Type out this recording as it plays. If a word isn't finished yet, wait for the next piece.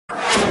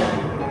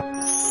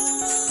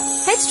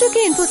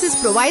H2K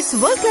Infosys provides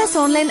world-class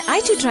online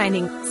IT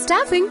training,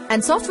 staffing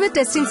and software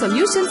testing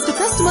solutions to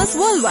customers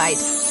worldwide.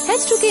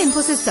 H2K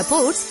Infosys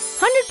supports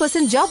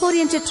 100%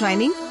 job-oriented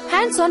training,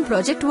 hands-on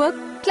project work,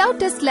 cloud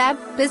test lab,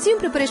 resume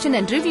preparation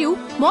and review,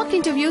 mock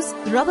interviews,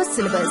 robust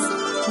syllabus.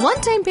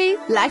 One-time pay,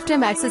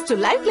 lifetime access to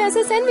live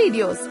classes and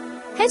videos.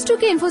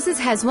 H2K Infosys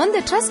has won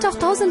the trust of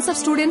thousands of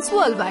students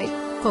worldwide.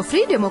 For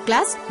free demo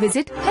class,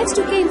 visit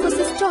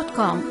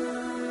h2kinfosys.com.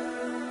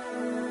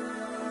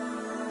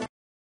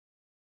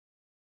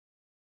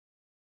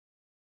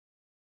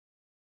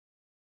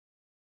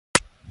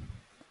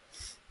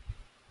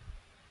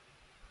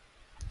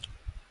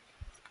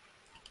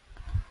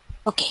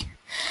 Okay,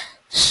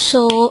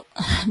 so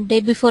day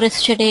before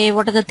yesterday,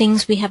 what are the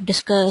things we have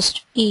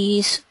discussed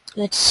is,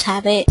 let's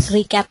have a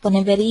recap on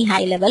a very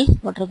high level.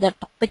 What are the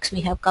topics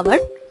we have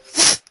covered?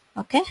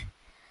 Okay,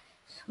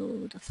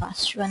 so the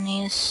first one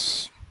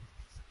is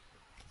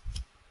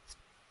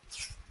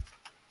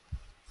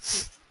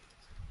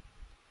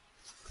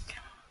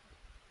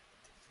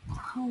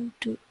how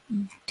to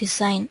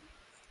design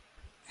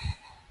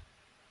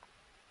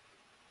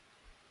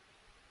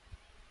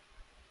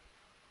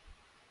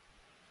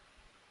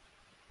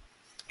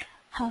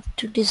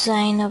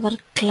our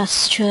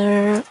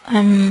cluster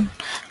and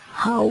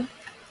how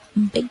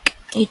big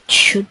it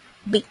should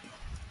be.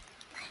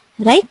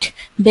 Right?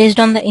 Based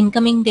on the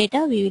incoming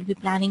data, we will be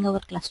planning our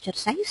cluster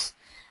size,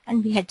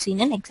 and we had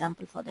seen an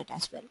example for that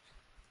as well.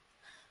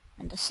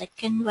 And the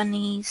second one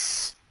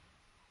is,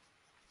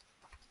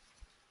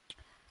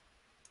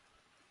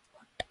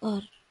 what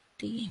are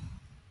the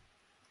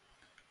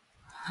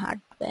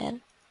hardware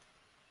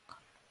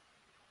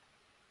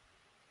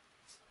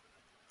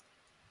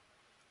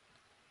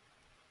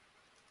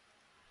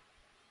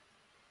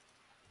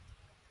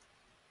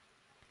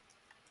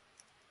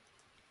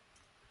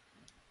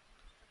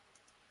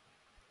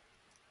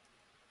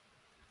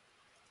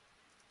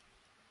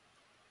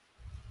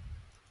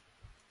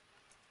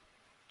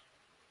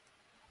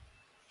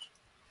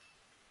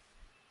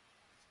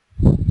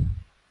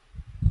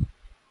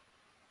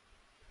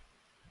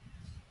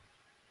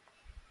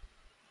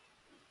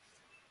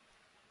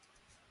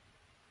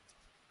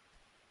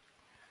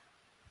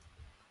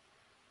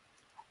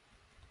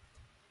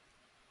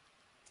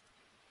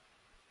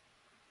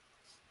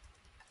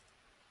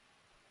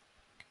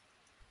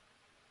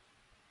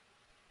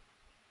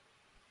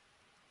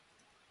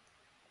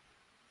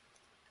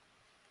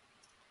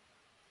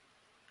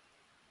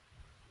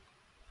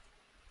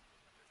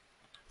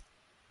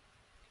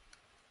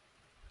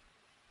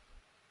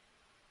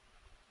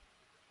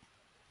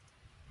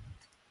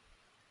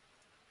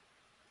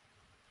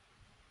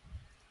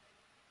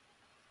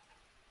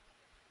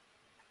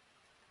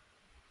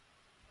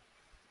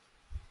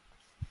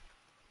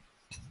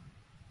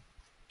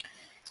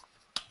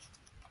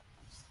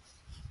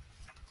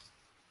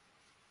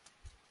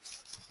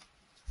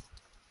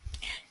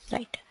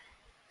right?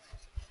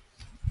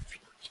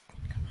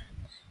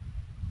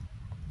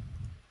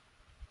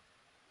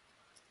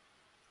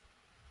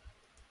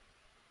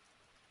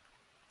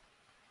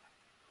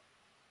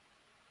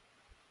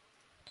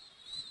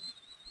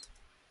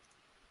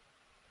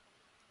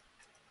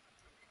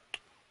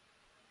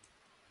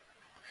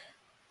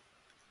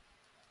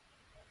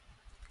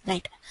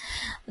 Right.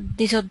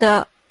 These are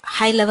the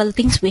high level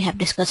things we have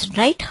discussed,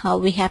 right? How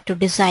we have to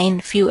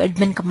design few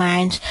admin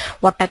commands,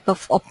 what type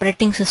of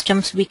operating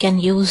systems we can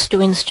use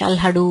to install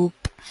Hadoop,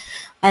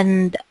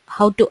 and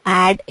how to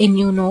add a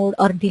new node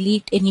or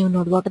delete a new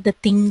node. What are the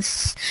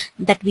things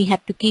that we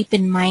have to keep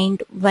in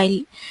mind while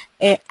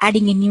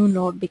adding a new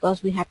node,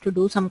 because we have to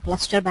do some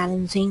cluster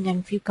balancing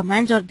and few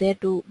commands are there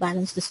to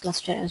balance this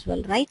cluster as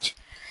well, right?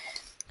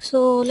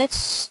 So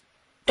let's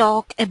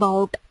talk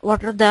about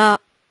what are the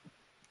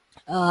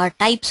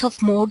types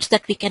of modes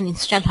that we can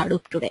install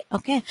Hadoop today,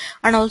 okay,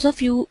 and also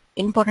few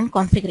important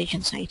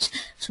configuration sites.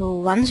 So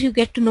once you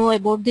get to know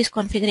about these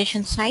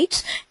configuration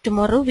sites,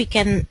 tomorrow we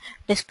can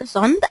discuss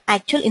on the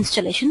actual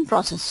installation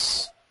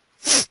process.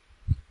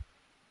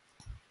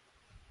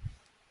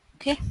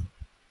 Okay.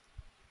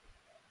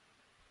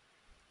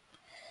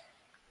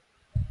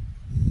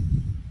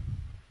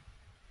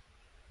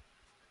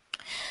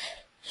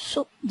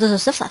 So this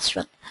is the first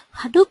one.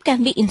 Hadoop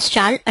can be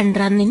installed and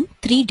run in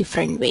 3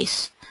 different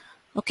ways.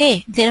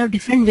 Okay, there are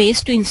different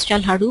ways to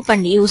install Hadoop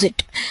and use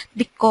it,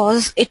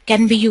 because it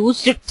can be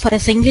used for a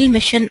single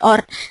machine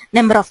or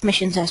number of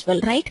machines as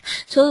well, right?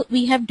 So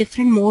we have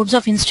different modes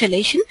of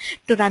installation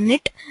to run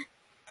it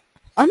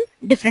on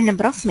different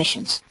number of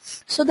machines.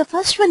 So the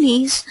first one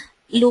is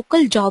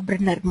local job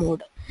runner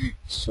mode.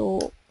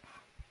 So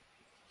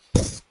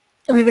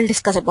we will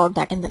discuss about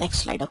that in the next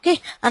slide,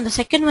 okay? And the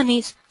second one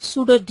is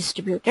pseudo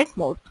distributed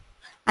mode.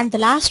 And the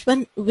last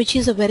one, which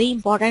is a very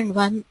important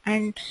one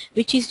and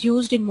which is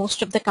used in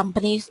most of the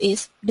companies,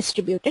 is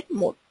distributed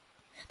mode.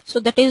 So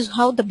that is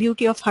how the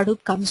beauty of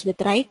Hadoop comes with,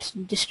 right?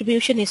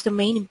 Distribution is the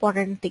main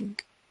important thing.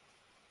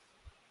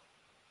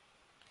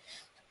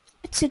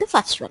 Let's see the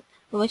first one,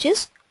 which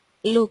is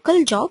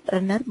local job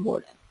runner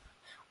mode.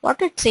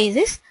 what it says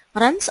is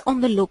runs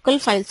on the local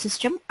file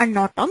system and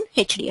not on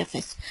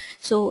HDFS.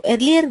 So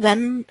earlier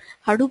when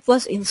Hadoop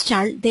was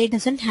installed, they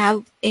doesn't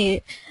have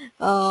a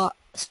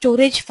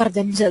storage for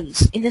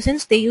themselves. In the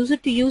sense, they use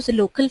it to use the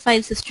local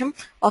file system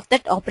of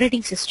that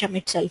operating system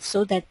itself,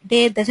 so that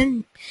they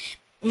doesn't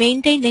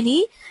maintain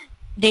any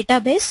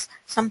database,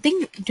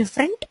 something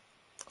different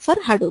for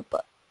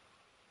Hadoop.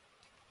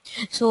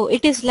 So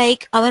it is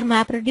like our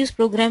MapReduce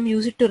program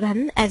use it to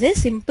run as a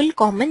simple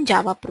common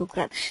Java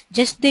program.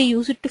 Just they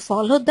use it to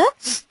follow the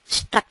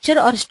structure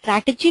or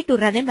strategy to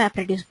run a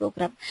MapReduce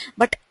program.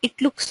 But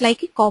it looks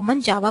like a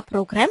common Java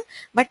program,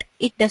 but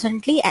it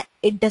doesn't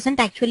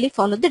actually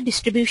follow the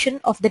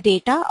distribution of the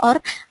data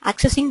or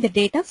accessing the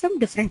data from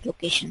different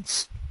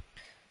locations.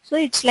 So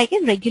it's like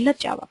a regular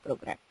Java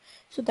program.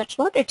 So that's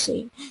what it's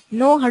saying.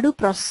 No Hadoop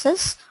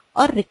processes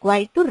are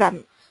required to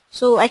run.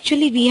 So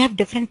actually we have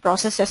different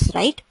processes,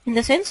 right? In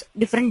the sense,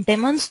 different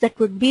daemons that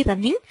would be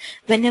running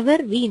whenever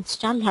we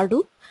install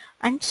Hadoop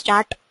and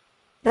start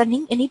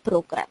running any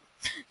program.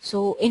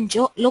 So in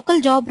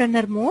local job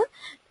runner mode,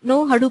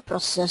 no Hadoop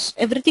process.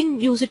 Everything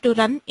used to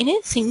run in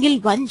a single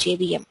one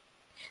JVM.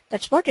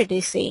 That's what it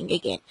is saying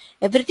again.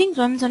 Everything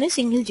runs on a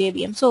single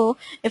JVM. So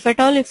if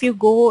at all, if you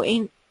go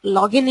in,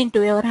 log in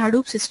into your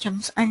Hadoop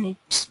systems and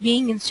it's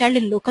being installed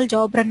in local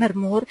job runner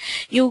mode,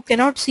 you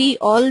cannot see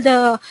all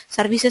the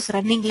services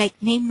running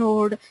like name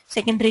node,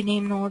 secondary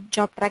name node,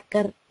 job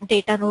tracker,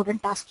 data node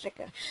and task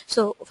tracker.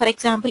 So for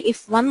example,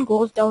 if one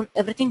goes down,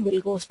 everything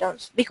will goes down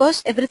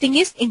because everything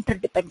is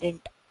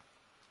interdependent.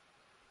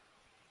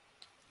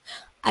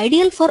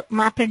 Ideal for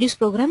MapReduce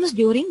programs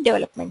during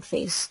development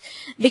phase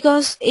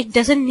because it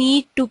doesn't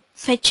need to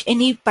fetch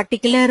any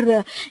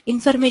particular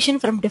information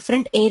from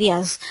different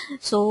areas.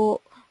 So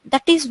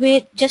that is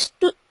where, just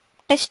to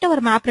test our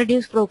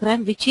MapReduce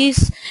program, which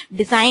is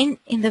designed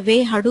in the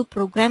way Hadoop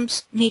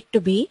programs need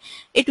to be,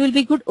 it will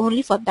be good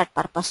only for that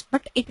purpose,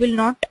 but it will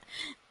not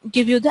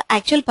give you the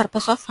actual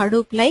purpose of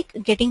Hadoop, like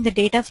getting the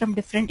data from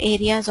different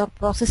areas or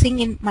processing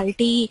in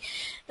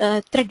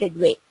multi-threaded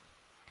way.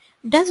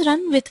 Does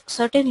run with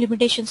certain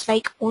limitations,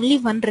 like only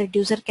one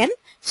reducer can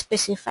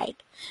specify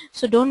it.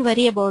 So don't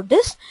worry about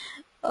this.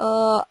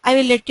 I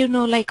will let you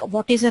know like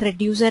what is a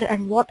reducer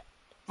and what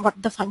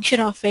the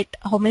function of it,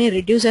 how many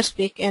reducers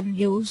we can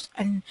use,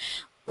 and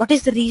what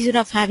is the reason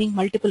of having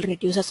multiple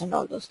reducers and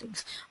all those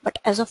things. But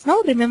as of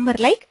now, remember,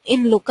 like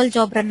in local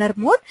job runner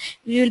mode,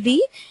 we will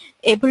be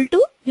able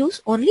to use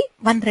only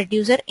one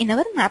reducer in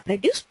our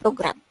MapReduce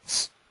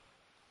programs.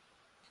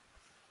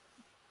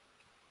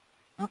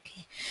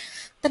 Okay.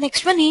 The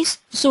next one is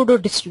pseudo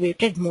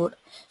distributed mode.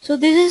 So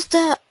this is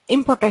the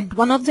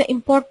one of the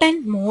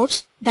important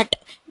modes that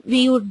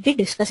we would be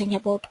discussing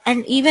about,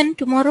 and even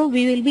tomorrow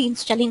we will be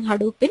installing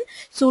Hadoop in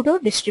pseudo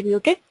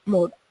distributed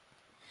mode.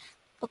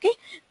 Okay,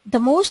 the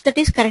most that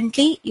is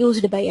currently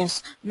used by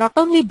us, not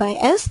only by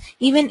us,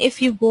 even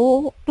if you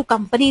go to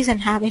companies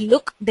and have a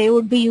look, they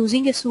would be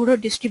using a pseudo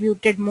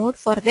distributed mode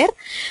for their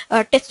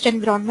test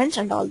environments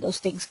and all those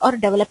things, or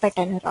development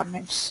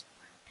environments.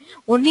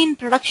 Only in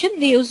production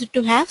they use it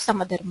to have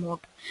some other mode,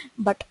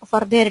 but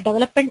for their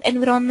development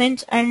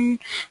environments and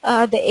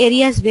the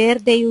areas where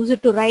they use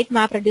it to write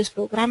MapReduce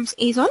programs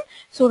is on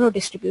pseudo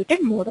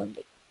distributed mode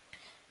only.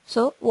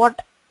 So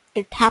what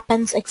it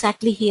happens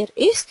exactly here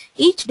is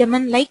each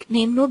daemon like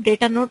name node,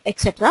 data node,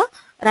 etc.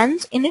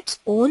 runs in its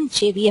own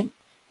JVM.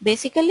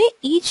 Basically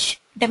each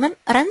daemon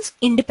runs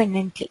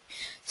independently.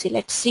 See,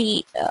 let's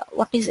see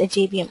what is a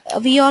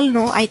JVM. We all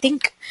know, I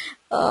think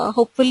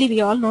hopefully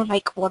we all know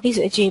like what is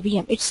a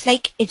JVM. It's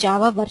like a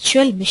Java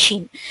virtual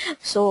machine.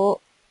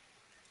 So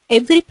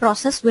every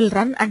process will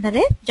run under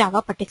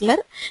a particular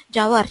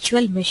Java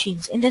virtual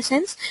machines. In the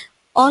sense,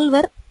 all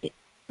were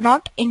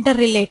not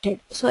interrelated.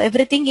 So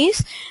everything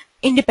is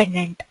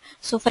independent.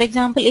 So for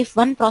example, if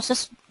one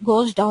process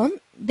goes down,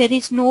 there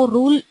is no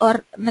rule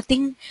or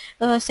nothing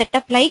set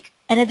up like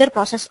another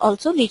process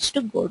also needs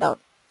to go down.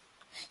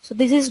 So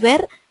this is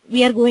where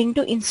we are going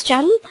to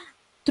install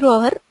through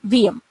our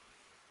VM.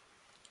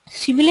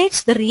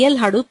 Simulates the real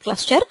Hadoop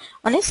cluster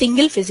on a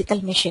single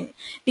physical machine,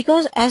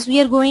 because as we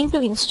are going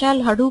to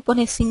install Hadoop on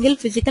a single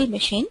physical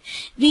machine,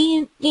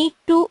 we need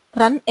to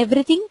run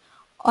everything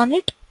on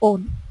its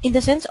own. In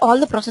the sense, all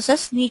the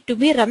processes need to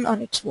be run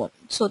on its own.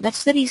 So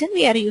that's the reason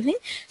we are using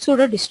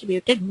pseudo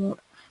distributed mode.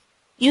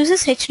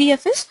 Uses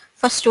HDFS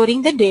for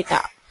storing the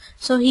data.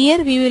 So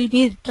here we will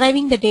be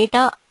driving the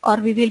data, or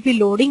we will be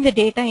loading the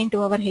data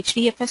into our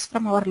HDFS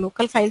from our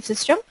local file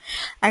system,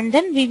 and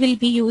then we will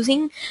be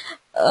using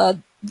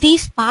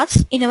these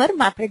paths in our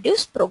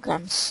MapReduce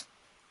programs.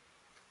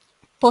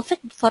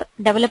 Perfect for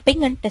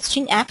developing and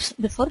testing apps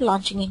before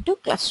launching into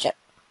cluster.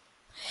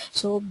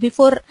 So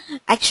before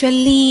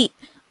actually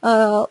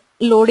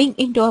loading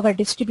into our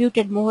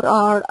distributed mode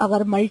or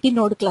our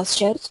multi-node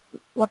clusters,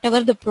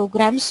 whatever the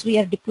programs we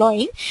are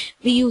deploying,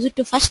 we use it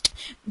to first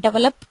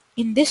develop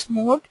in this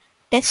mode,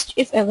 test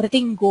if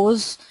everything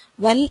goes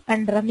well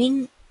and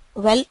running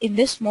well in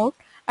this mode,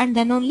 and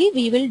then only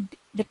we will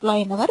deploy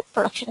in our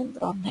production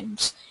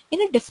environments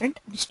in a different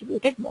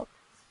distributed mode.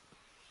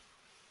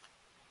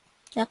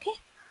 Okay.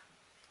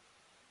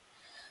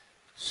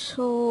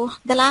 So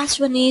the last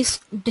one is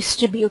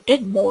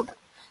distributed mode,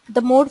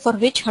 the mode for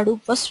which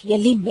Hadoop was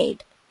really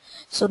made.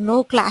 So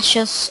no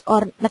clashes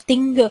or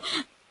nothing,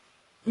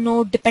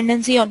 no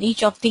dependency on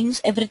each of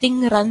things.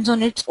 Everything runs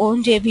on its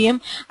own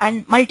JVM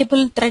and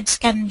multiple threads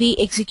can be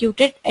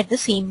executed at the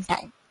same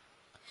time.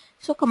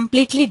 So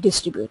completely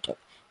distributed.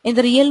 In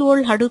the real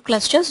world Hadoop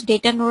clusters,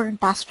 data node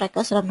and task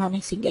trackers run on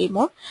a single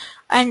mode,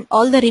 and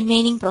all the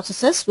remaining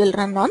processes will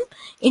run on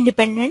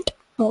independent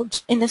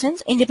modes, in the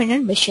sense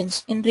independent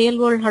machines. In real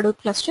world Hadoop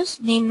clusters,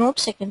 name node,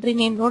 secondary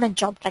name node and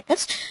job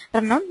trackers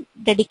run on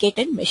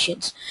dedicated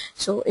machines.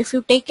 So if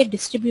you take a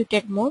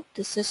distributed mode,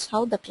 this is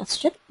how the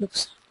cluster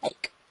looks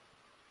like.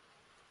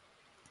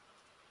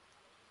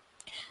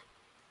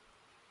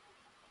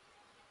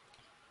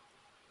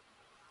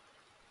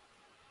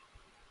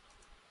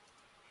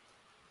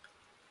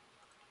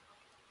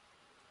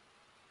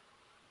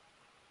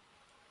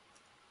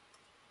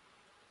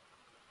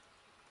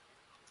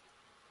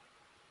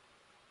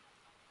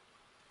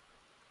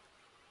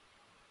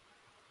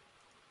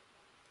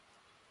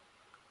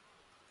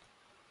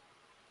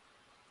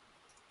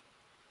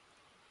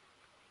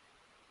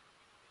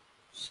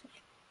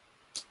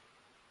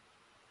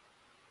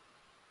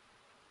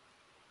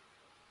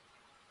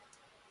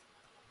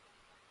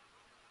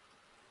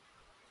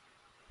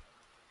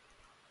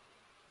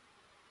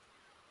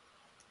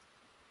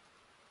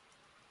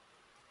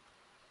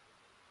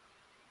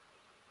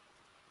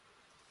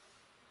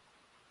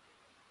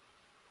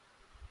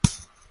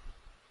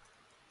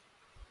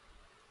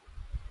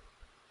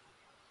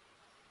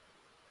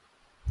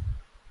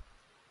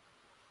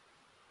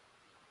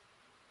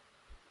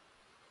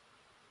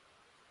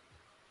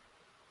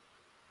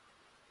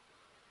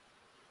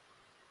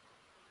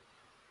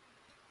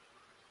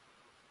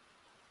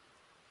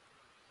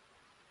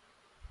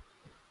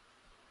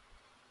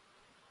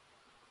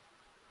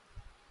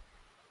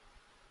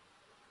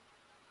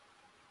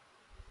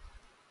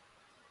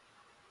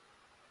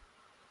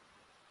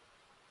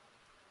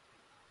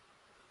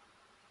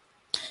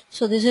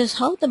 So this is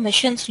how the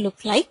machines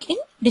look like in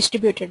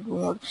distributed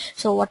mode.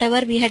 So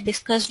whatever we had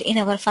discussed in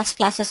our first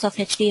classes of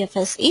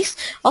HDFS is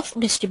of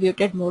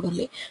distributed mode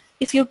only.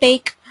 If you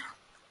take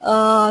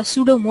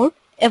pseudo mode,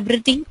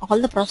 everything, all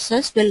the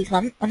processes will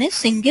run on a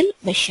single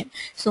machine.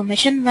 So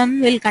machine 1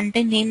 will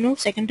contain name node,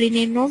 secondary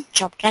name node,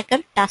 job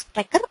tracker, task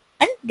tracker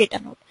and data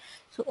node.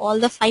 So all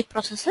the 5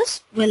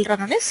 processes will run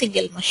on a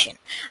single machine,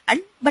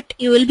 but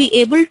you will be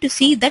able to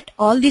see that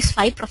all these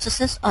 5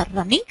 processes are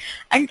running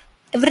and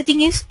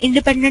everything is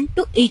independent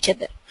to each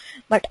other.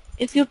 But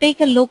if you take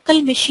a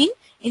local machine,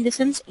 in the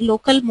sense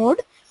local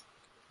mode,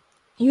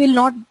 you will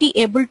not be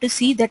able to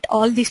see that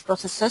all these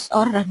processes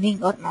are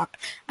running or not.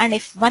 And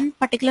if one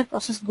particular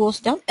process goes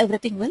down,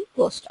 everything will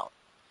goes down.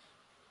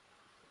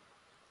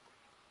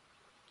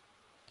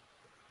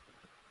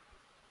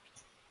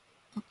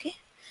 Okay.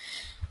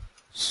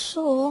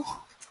 So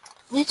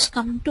let's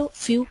come to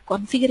few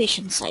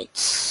configuration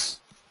sites.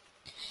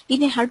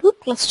 In a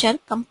Hadoop cluster,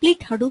 complete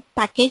Hadoop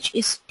package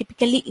is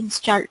typically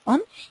installed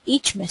on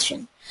each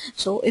machine.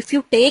 So if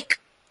you take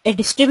a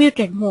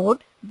distributed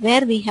mode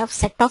where we have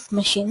set of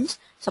machines,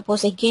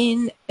 suppose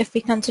again if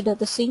we consider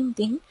the same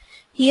thing,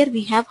 here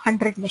we have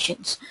 100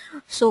 machines.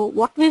 So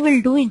what we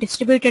will do in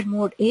distributed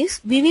mode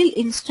is we will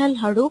install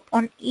Hadoop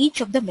on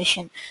each of the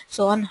machine.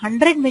 So on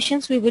 100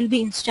 machines we will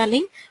be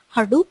installing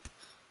Hadoop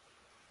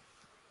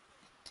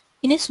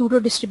in a pseudo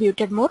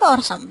distributed mode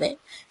or somewhere,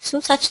 so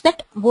such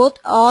that both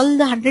all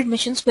the 100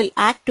 machines will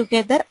act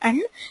together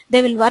and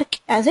they will work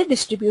as a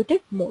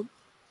distributed mode.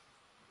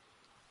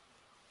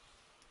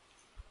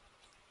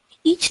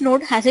 Each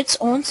node has its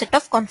own set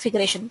of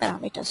configuration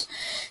parameters.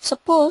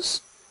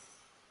 Suppose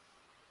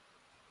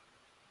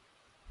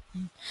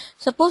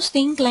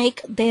think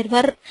like there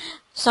were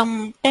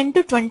some 10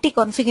 to 20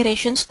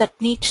 configurations that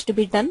needs to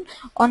be done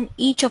on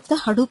each of the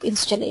Hadoop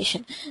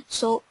installation.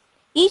 So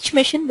each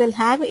machine will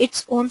have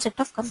its own set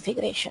of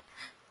configuration.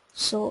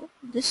 So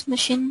this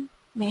machine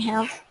may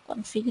have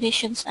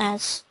configurations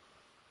as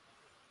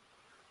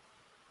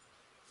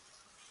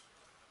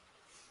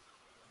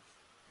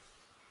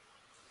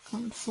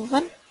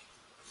conf1.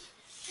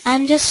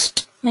 I'm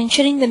just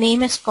mentioning the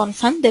name as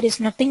conf1. There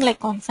is nothing like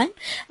conf1.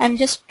 I'm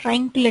just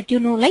trying to let you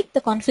know like the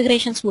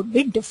configurations would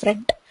be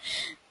different.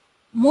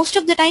 Most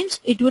of the times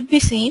it would be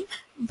same,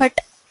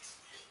 but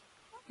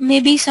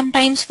maybe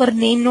sometimes for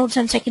name nodes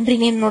and secondary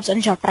name nodes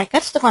and job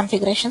trackers, the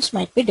configurations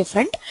might be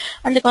different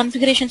and the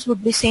configurations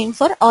would be same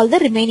for all the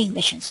remaining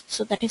machines.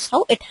 So that is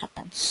how it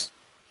happens.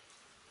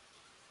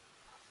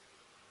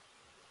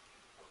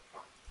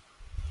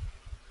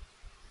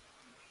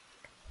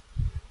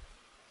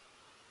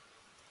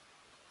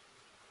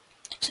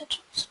 So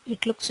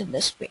it looks in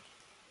this way.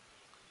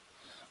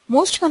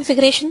 Most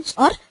configurations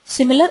are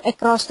similar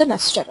across the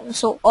cluster.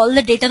 So all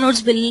the data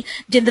nodes will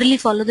generally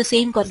follow the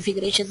same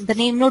configuration. The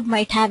name node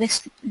might have a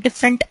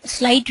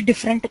slight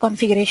different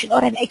configuration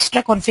or an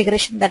extra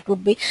configuration that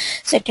would be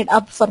set it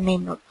up for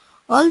name node.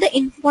 all the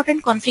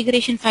important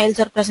configuration files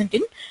are present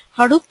in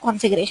Hadoop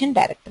configuration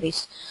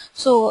directories.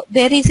 So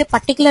there is a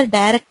particular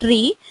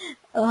directory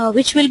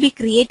which will be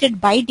created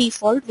by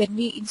default when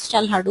we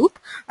install Hadoop,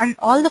 and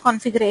all the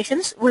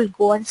configurations will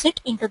go and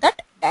sit into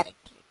that directory.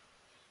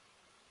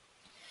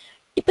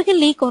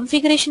 Typically,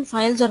 configuration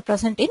files are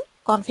present in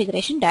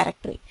configuration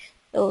directory.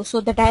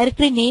 So the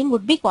directory name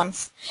would be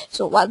conf.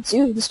 So once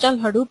you install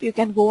Hadoop, you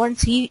can go and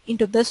see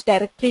into this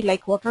directory,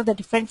 like what are the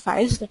different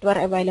files that were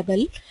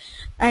available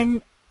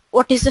and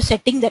what is the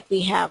setting that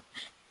we have.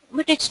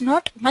 But it's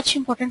not much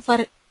important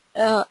for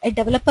a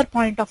developer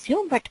point of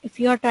view, but if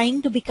you are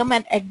trying to become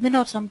an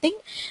admin or something,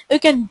 you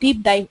can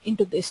deep dive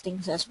into these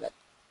things as well.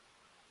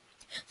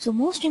 So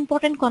most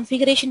important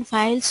configuration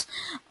files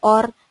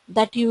or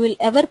that you will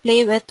ever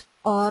play with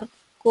are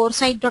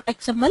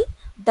CORE-SITE.XML,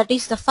 that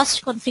is the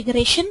first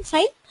configuration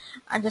file,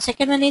 and the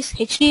second one is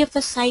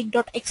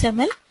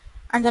HDFS-SITE.XML,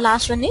 and the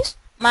last one is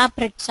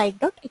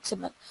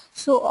MapRedsite.XML.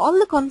 So all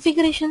the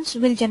configurations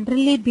will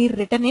generally be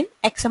written in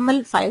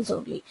XML files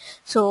only.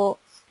 So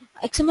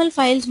XML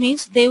files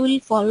means they will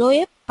follow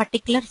a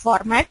particular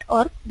format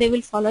or they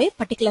will follow a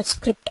particular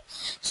script.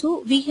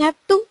 So we have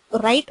to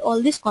write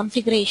all these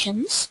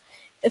configurations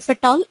if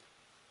at all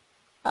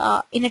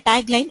in a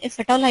tagline, if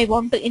at all I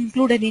want to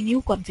include any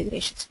new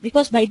configurations,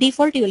 because by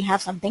default you will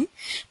have something,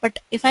 but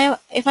if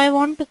I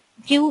want to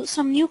give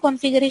some new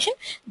configuration,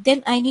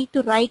 then I need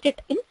to write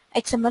it in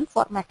XML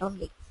format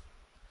only.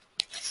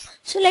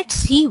 So let's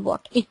see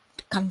what it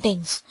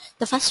contains.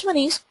 The first one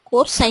is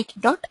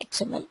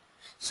CORE-SITE.XML.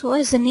 So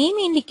as the name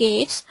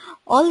indicates,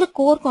 all the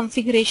core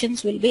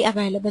configurations will be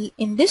available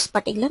in this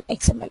particular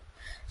XML.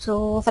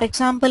 So for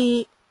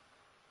example,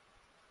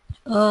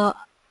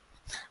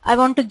 I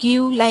want to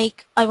give,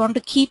 like, I want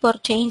to keep or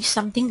change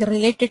something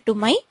related to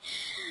my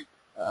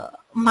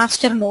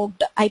master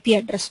node IP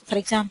address. For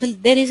example,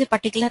 there is a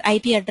particular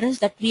IP address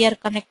that we are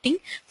connecting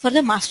for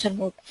the master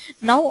node.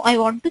 Now I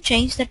want to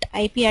change that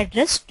IP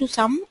address to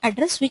some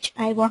address which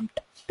I want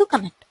to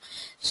connect.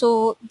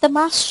 So the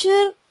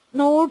master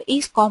node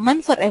is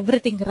common for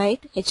everything,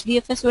 right?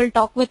 HDFS will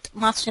talk with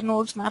master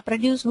nodes,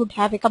 MapReduce would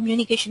have a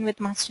communication with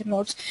master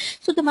nodes.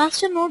 So the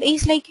master node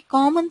is like a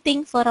common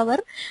thing for our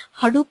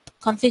Hadoop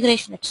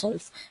configuration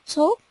itself.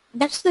 So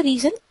that's the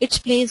reason it's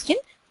placed in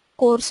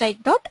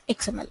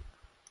CORE-SITE.XML.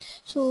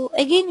 So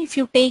again, if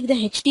you take the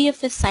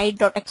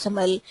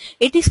HDFS-SITE.XML,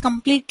 it is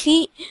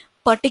completely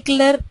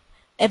particular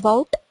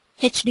about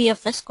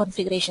HDFS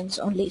configurations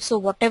only. So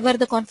whatever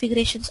the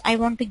configurations I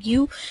want to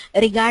give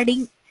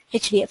regarding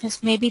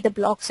HDFS, maybe the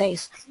block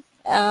size.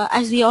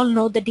 As we all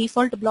know, the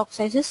default block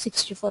size is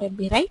 64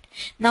 MB, right?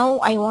 Now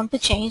I want to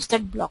change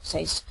that block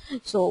size.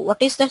 So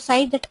what is the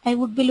site that I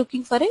would be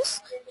looking for is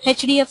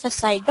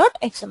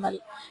HDFS-SITE.XML,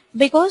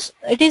 because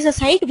it is a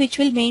site which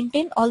will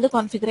maintain all the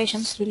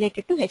configurations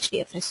related to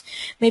HDFS.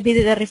 Maybe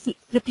the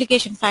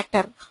replication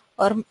factor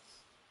or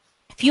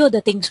few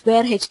other things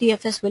where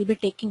HDFS will be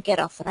taking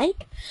care of,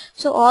 right?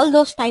 So all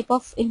those type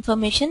of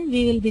information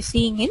we will be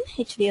seeing in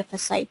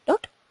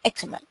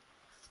HDFS-SITE.XML.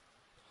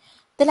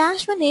 The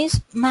last one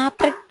is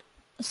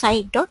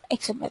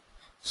MapRedsite.XML.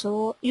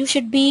 So you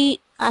should be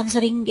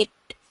answering it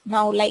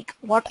now, like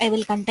what I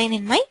will contain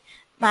in my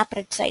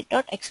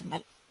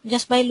MapRedsite.XML.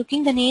 Just by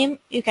looking the name,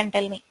 you can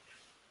tell me.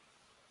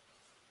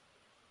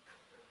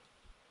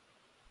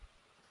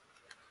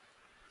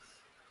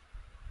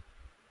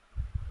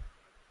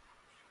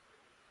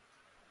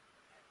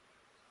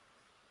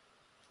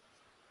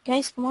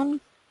 Guys, come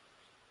on,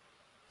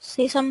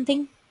 say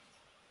something.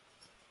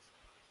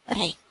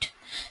 Right.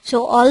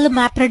 So all the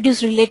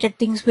MapReduce related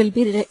things will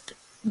be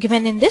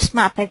given in this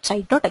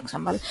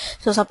MapRedsite.XML.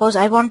 So suppose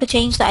I want to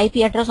change the IP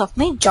address of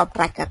my job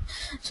tracker.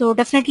 So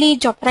definitely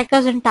job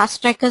trackers and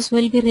task trackers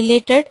will be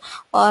related,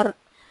 or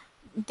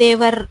they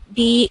are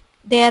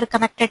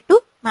connected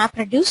to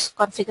MapReduce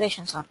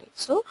configurations only.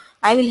 So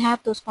I will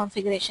have those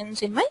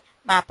configurations in my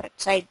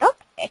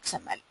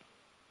MapRedsite.XML.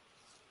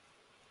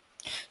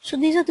 So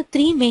these are the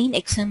three main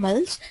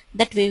XMLs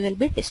that we will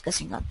be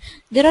discussing on.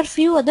 There are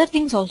few other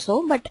things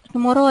also, but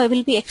tomorrow I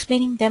will be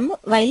explaining them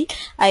while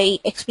I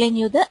explain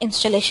you the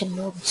installation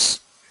modes.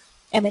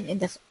 I mean in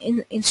the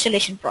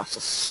installation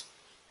process.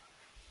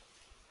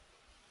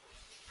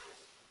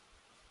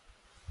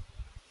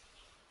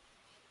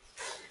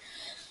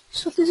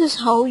 So this is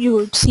how you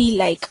would see,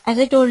 like as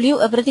I told you,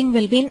 everything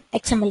will be in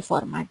XML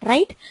format,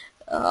 right?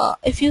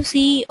 If you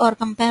see or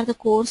compare the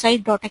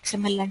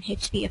CORE-SITE.XML and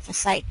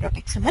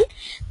HDFS-SITE.XML,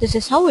 this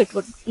is how it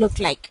would look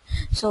like.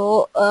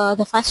 So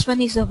the first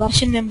one is the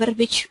version number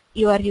which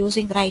you are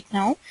using right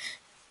now,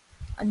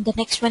 and the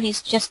next one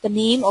is just the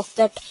name of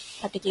that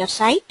particular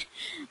site,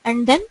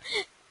 and then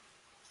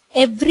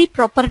every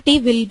property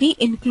will be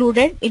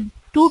included in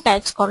two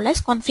tags called as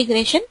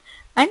configuration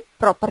and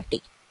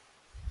property.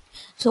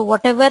 So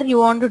whatever you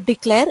want to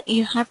declare,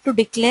 you have to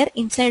declare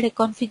inside a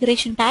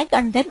configuration tag,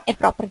 and then a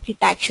property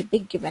tag should be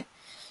given.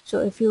 So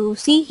if you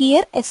see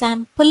here, a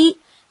sample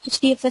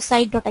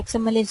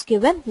HDFS-SITE.XML is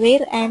given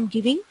where I am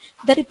giving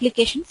the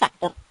replication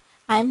factor.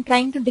 I am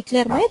trying to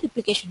declare my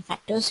replication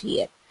factors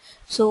here.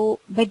 So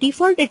by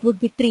default it would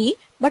be 3,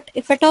 but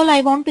if at all I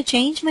want to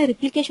change my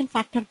replication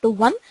factor to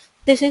 1,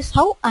 this is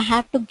how I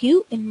have to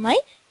give in my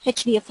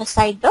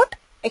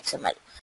HDFS-SITE.XML.